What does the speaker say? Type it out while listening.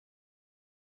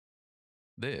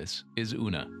This is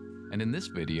Una, and in this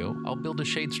video, I'll build a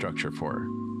shade structure for her.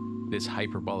 This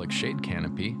hyperbolic shade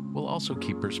canopy will also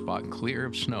keep her spot clear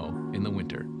of snow in the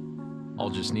winter.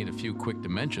 I'll just need a few quick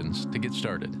dimensions to get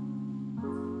started.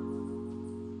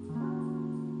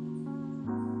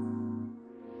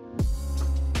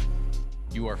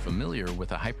 You are familiar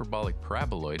with a hyperbolic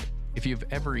paraboloid if you've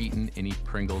ever eaten any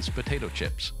Pringles potato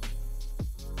chips.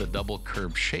 The double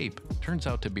curved shape turns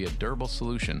out to be a durable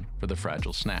solution for the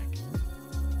fragile snack.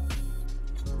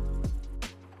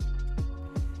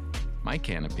 My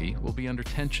canopy will be under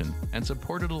tension and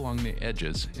supported along the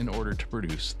edges in order to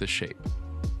produce the shape.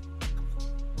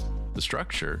 The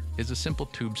structure is a simple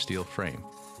tube steel frame.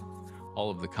 All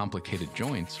of the complicated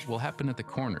joints will happen at the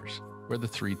corners, where the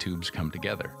three tubes come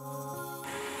together.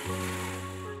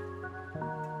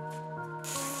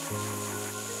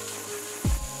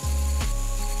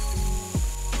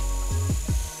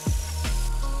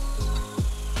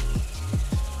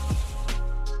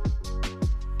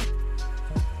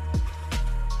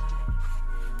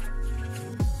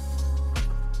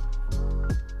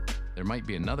 There might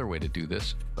be another way to do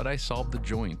this, but I solved the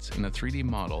joints in a 3D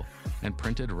model and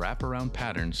printed wraparound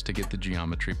patterns to get the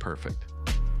geometry perfect.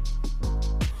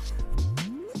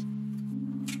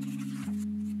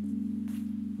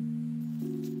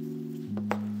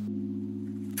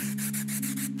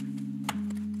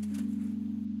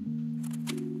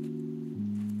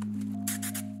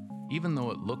 Even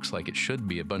though it looks like it should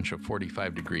be a bunch of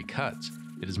 45-degree cuts,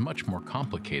 it is much more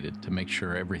complicated to make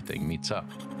sure everything meets up.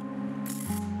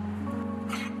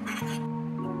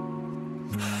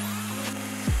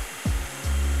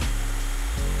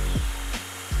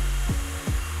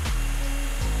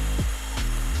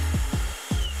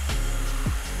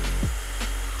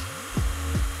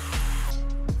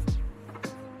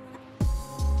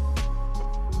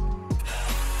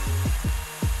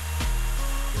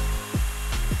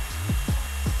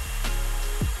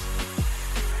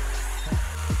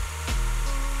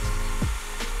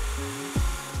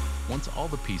 Once all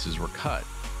the pieces were cut,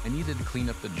 I needed to clean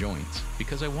up the joints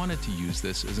because I wanted to use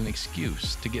this as an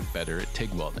excuse to get better at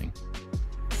TIG welding.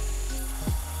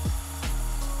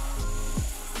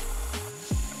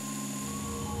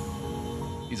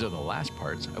 These are the last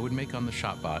parts I would make on the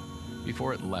ShopBot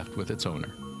before it left with its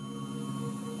owner.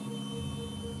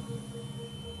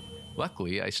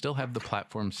 Luckily, I still have the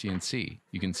platform CNC,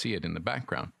 you can see it in the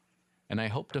background, and I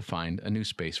hope to find a new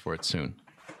space for it soon.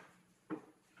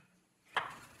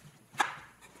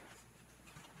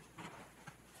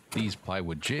 These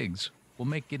plywood jigs will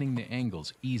make getting the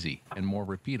angles easy and more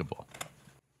repeatable.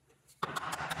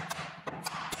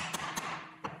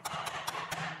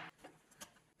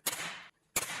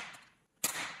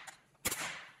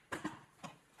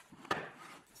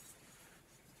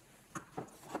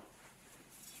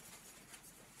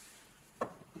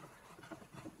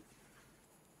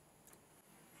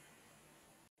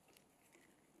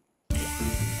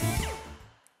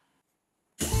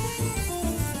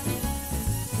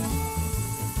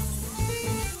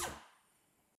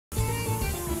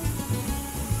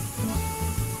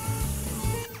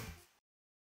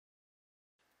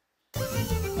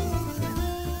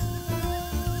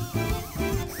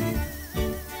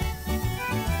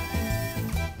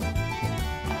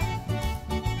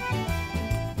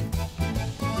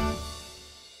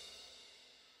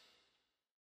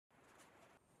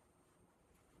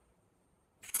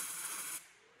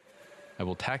 I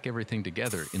will tack everything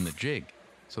together in the jig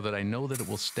so that I know that it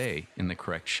will stay in the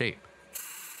correct shape.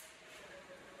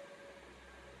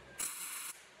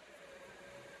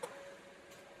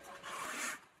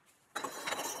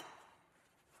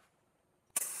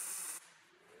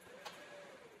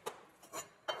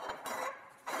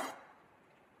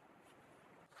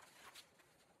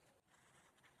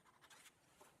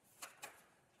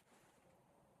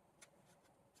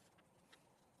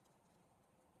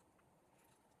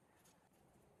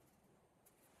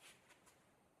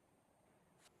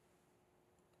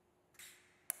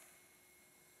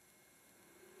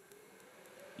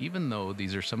 Even though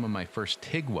these are some of my first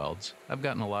TIG welds, I've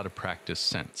gotten a lot of practice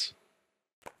since.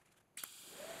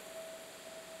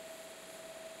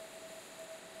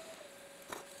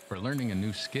 For learning a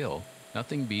new skill,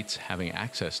 nothing beats having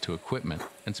access to equipment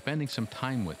and spending some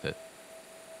time with it.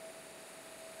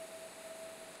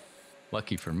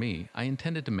 Lucky for me, I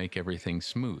intended to make everything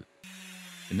smooth.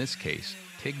 In this case,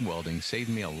 TIG welding saved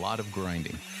me a lot of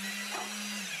grinding.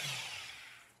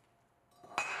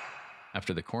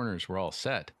 After the corners were all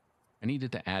set, I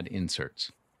needed to add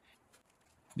inserts.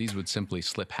 These would simply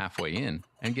slip halfway in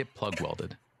and get plug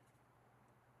welded.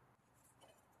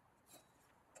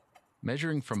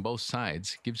 Measuring from both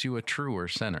sides gives you a truer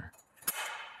center.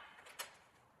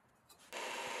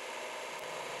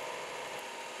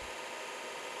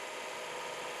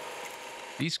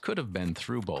 These could have been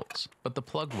through bolts, but the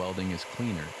plug welding is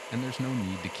cleaner and there's no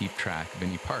need to keep track of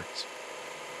any parts.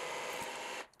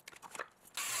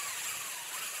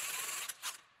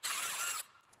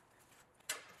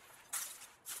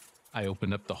 I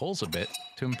opened up the holes a bit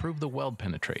to improve the weld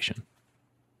penetration.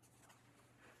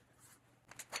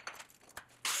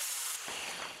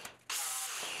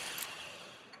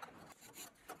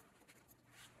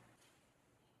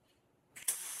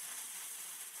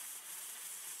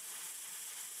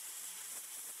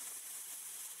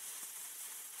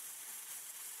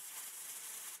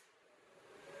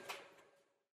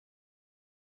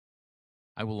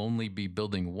 I will only be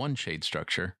building one shade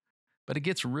structure, but it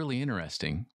gets really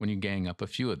interesting when you gang up a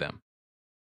few of them.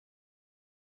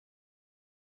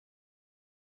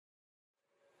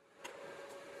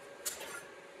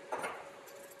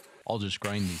 I'll just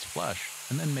grind these flush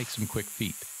and then make some quick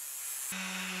feet.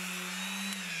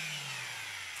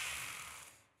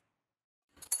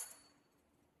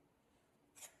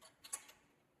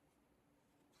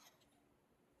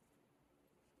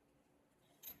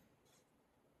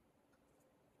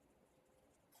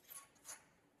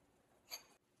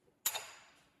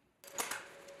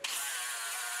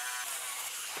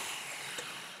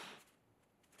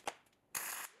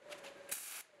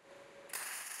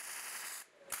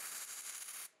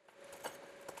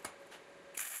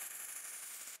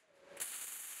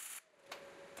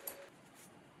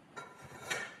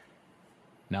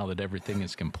 Now that everything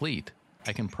is complete,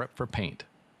 I can prep for paint.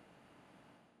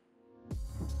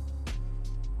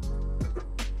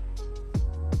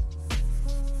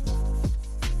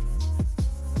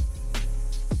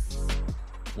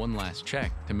 One last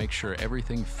check to make sure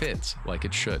everything fits like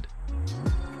it should.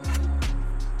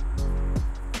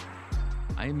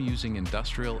 I am using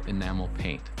industrial enamel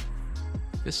paint.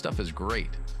 This stuff is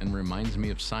great and reminds me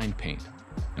of sign paint,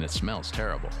 and it smells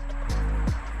terrible.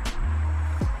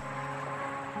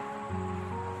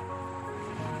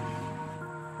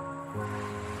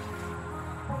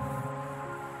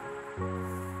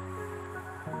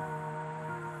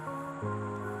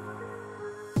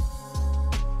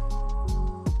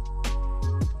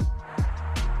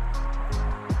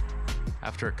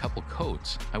 After a couple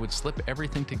coats, I would slip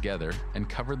everything together and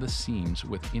cover the seams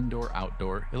with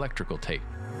indoor-outdoor electrical tape.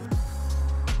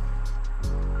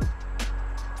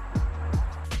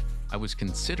 I was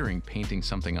considering painting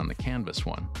something on the canvas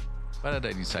one, but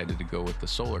I decided to go with the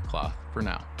solar cloth for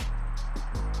now.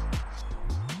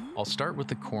 I'll start with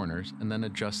the corners and then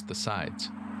adjust the sides.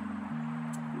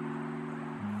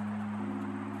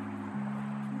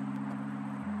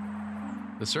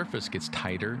 The surface gets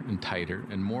tighter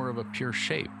and more of a pure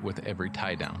shape with every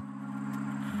tie down.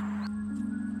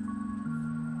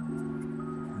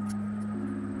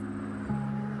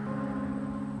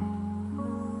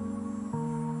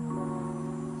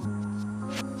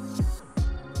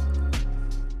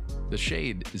 The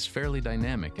shade is fairly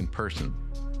dynamic in person.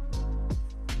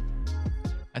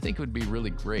 I think it would be really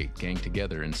great ganged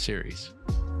together in series.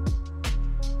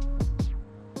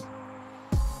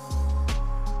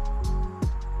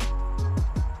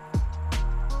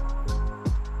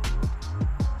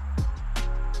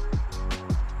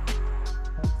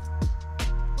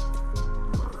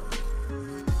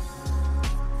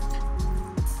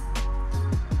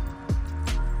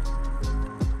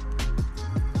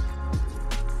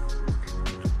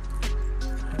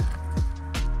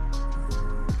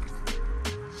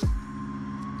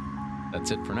 That's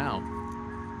it for now.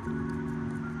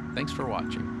 Thanks for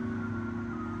watching.